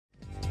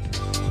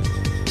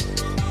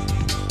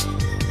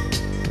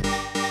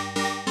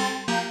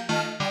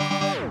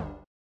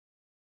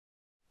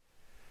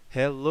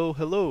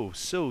Hello.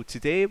 So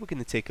today we're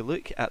going to take a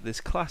look at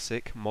this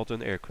classic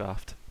modern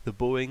aircraft, the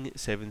Boeing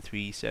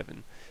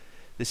 737.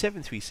 The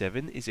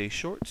 737 is a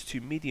short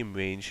to medium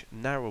range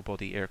narrow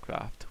body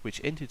aircraft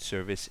which entered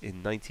service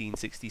in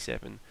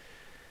 1967.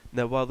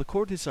 Now while the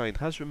core design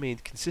has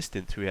remained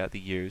consistent throughout the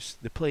years,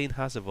 the plane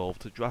has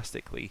evolved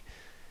drastically.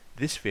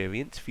 This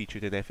variant,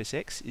 featured in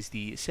FSX, is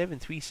the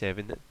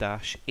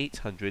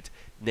 737-800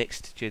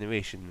 next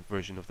generation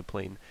version of the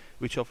plane,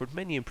 which offered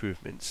many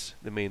improvements,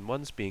 the main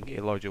ones being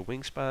a larger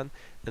wingspan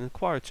and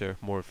quieter,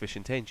 more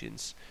efficient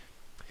engines.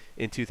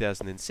 In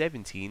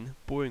 2017,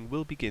 Boeing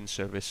will begin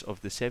service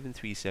of the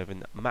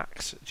 737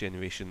 MAX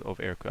generation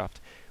of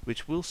aircraft,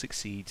 which will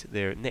succeed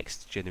their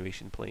next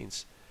generation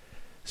planes.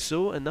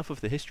 So enough of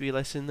the history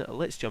lesson,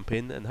 let's jump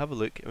in and have a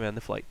look around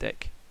the flight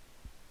deck.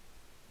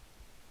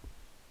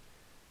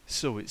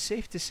 So it's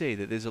safe to say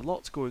that there's a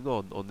lot going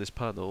on this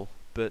panel,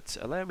 but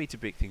allow me to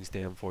break things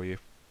down for you.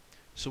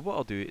 So what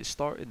I'll do is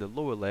start in the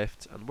lower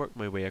left and work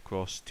my way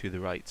across to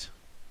the right.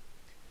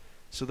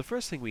 So the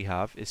first thing we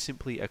have is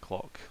simply a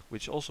clock,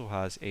 which also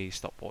has a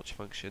stopwatch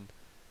function.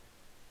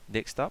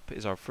 Next up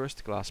is our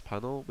first glass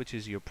panel, which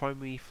is your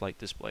primary flight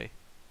display.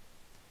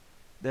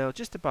 Now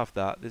just above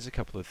that there's a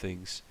couple of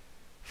things.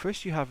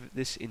 First you have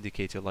this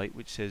indicator light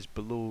which says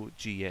below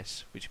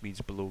GS, which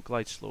means below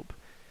glide slope.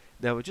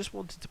 Now I just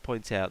wanted to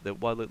point out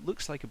that while it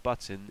looks like a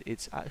button,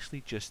 it's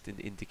actually just an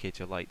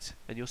indicator light,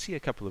 and you'll see a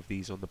couple of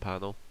these on the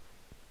panel.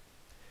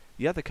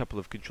 The other couple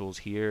of controls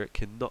here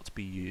cannot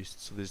be used,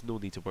 so there's no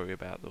need to worry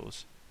about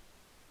those.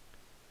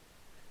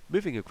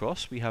 Moving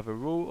across, we have a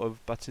row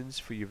of buttons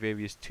for your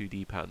various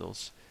 2D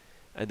panels,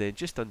 and then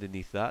just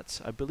underneath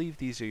that, I believe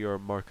these are your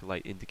marker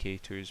light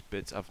indicators,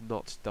 but I've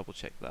not double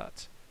checked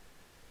that.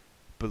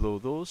 Below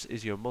those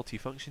is your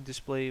multifunction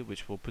display,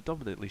 which will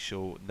predominantly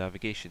show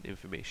navigation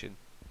information.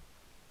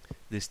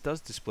 This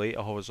does display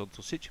a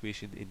horizontal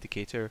situation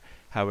indicator,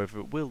 however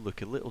it will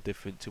look a little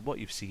different to what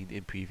you've seen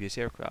in previous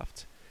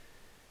aircraft.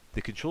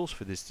 The controls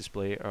for this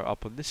display are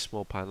up on this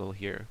small panel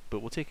here, but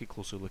we'll take a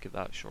closer look at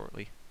that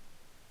shortly.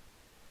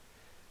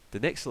 The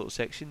next little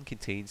section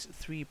contains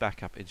three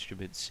backup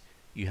instruments.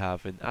 You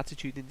have an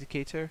attitude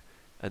indicator,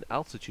 an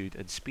altitude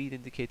and speed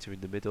indicator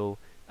in the middle,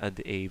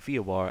 and a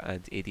VOR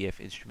and ADF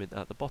instrument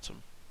at the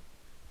bottom.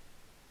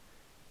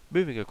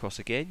 Moving across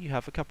again, you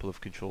have a couple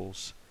of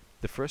controls.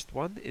 The first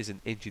one is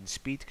an engine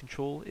speed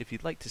control if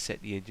you'd like to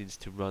set the engines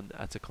to run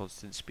at a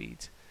constant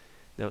speed.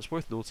 Now it's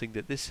worth noting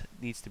that this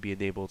needs to be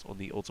enabled on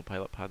the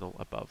autopilot panel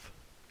above.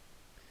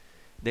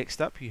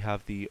 Next up you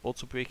have the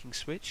auto braking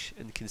switch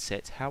and can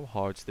set how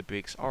hard the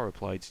brakes are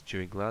applied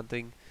during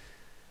landing.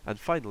 And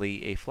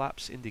finally a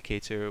flaps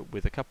indicator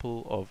with a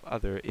couple of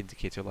other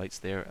indicator lights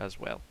there as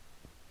well.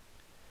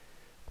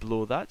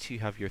 Below that you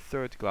have your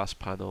third glass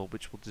panel,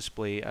 which will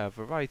display a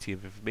variety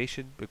of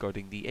information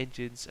regarding the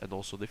engines and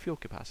also the fuel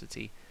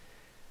capacity.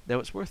 Now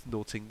it's worth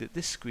noting that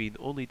this screen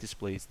only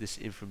displays this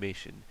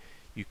information.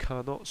 You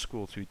cannot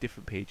scroll through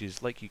different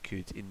pages like you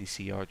could in the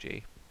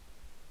CRJ.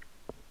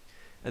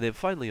 And then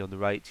finally on the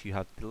right you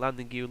have the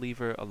landing gear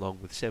lever along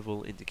with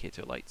several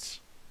indicator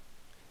lights.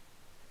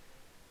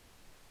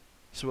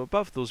 So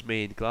above those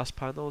main glass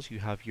panels you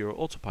have your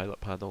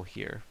autopilot panel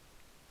here.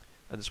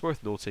 And it's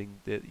worth noting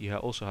that you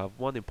also have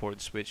one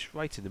important switch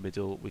right in the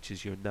middle, which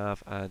is your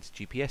nav and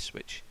GPS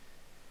switch.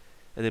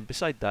 And then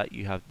beside that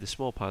you have the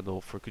small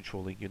panel for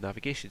controlling your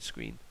navigation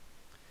screen.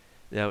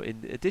 Now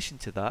in addition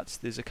to that,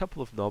 there's a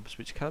couple of knobs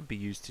which can be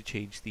used to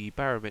change the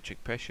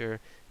barometric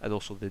pressure and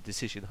also the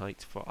decision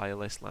height for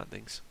ILS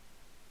landings.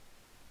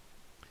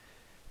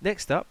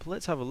 Next up,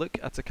 let's have a look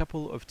at a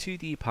couple of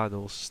 2D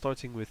panels,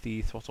 starting with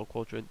the throttle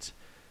quadrant.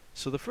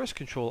 So the first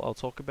control I'll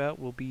talk about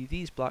will be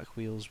these black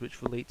wheels,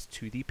 which relate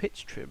to the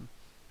pitch trim.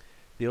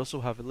 They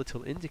also have a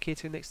little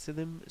indicator next to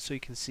them so you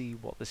can see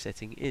what the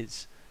setting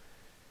is.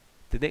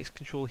 The next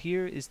control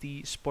here is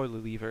the spoiler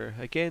lever.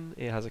 Again,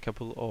 it has a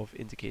couple of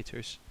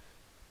indicators.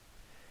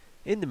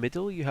 In the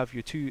middle you have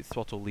your two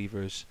throttle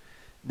levers.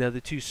 Now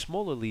the two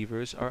smaller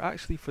levers are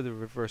actually for the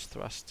reverse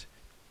thrust.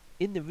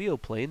 In the real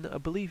plane, I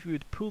believe you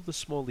would pull the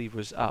small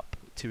levers up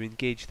to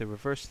engage the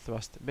reverse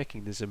thrust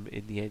mechanism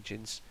in the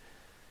engines.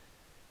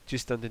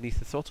 Just underneath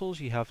the throttles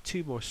you have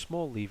two more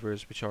small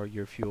levers which are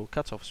your fuel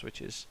cutoff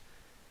switches.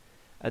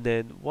 And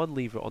then one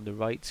lever on the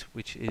right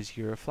which is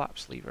your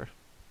flaps lever.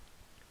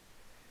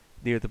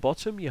 Near the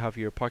bottom you have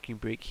your parking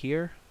brake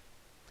here.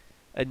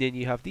 And then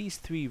you have these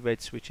three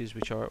red switches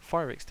which are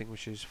fire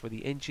extinguishers for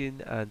the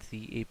engine and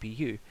the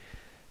APU.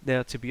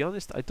 Now to be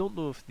honest, I don't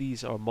know if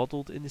these are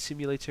modelled in the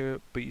simulator,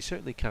 but you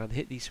certainly can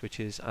hit these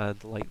switches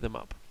and light them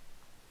up.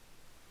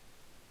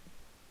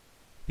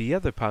 The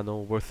other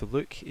panel worth a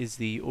look is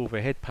the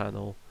overhead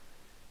panel.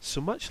 So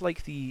much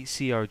like the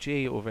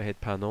CRJ overhead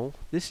panel,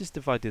 this is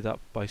divided up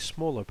by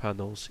smaller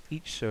panels,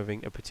 each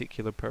serving a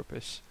particular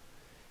purpose.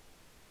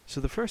 So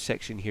the first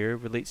section here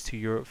relates to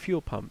your fuel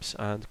pumps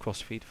and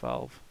crossfeed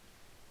valve.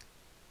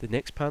 The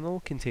next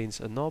panel contains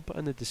a knob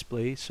and a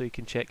display so you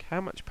can check how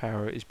much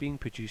power is being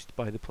produced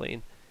by the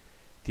plane.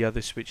 The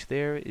other switch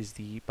there is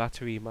the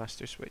battery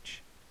master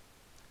switch.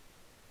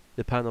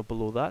 The panel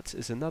below that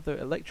is another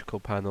electrical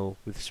panel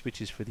with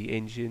switches for the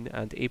engine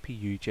and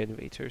APU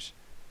generators.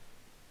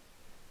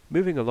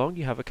 Moving along,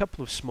 you have a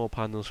couple of small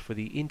panels for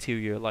the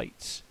interior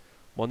lights.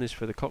 One is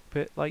for the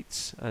cockpit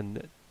lights,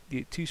 and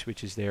the two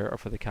switches there are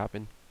for the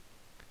cabin.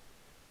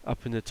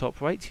 Up in the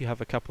top right you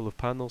have a couple of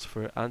panels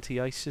for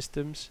anti-ice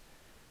systems,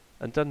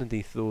 and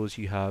underneath those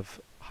you have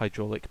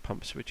hydraulic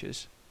pump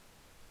switches.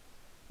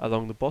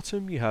 Along the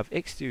bottom you have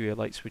exterior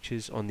light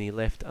switches on the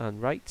left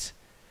and right,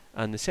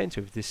 and the centre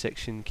of this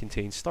section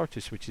contains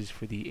starter switches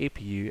for the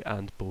APU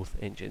and both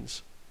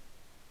engines.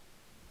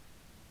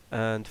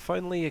 And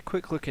finally, a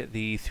quick look at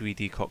the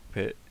 3D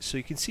cockpit. So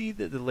you can see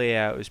that the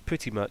layout is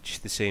pretty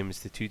much the same as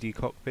the 2D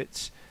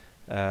cockpits.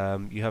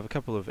 You have a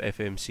couple of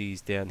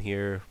FMCs down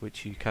here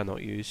which you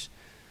cannot use,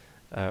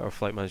 or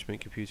flight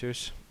management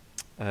computers.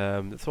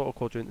 The throttle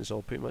quadrant is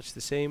all pretty much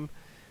the same,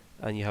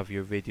 and you have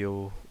your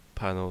radio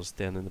panels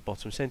down in the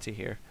bottom centre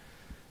here.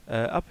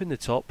 Up in the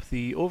top,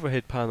 the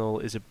overhead panel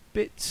is a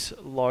bit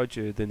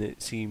larger than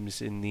it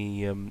seems in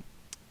the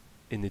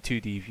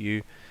 2D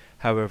view.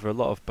 However, a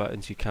lot of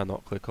buttons you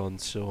cannot click on,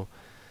 so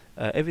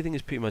everything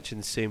is pretty much in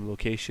the same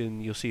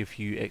location. You'll see a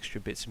few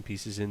extra bits and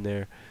pieces in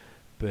there,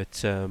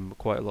 but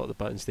quite a lot of the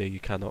buttons there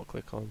you cannot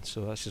click on,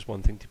 so that's just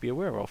one thing to be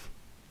aware of.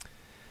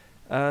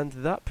 And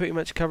that pretty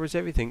much covers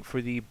everything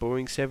for the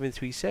Boeing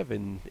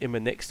 737. In my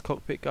next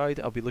cockpit guide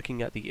I'll be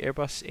looking at the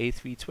Airbus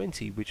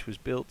A320, which was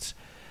built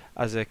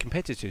as a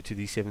competitor to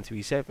the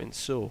 737,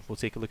 so we'll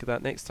take a look at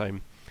that next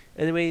time.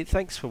 Anyway,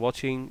 thanks for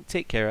watching,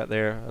 take care out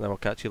there, and I will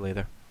catch you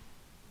later.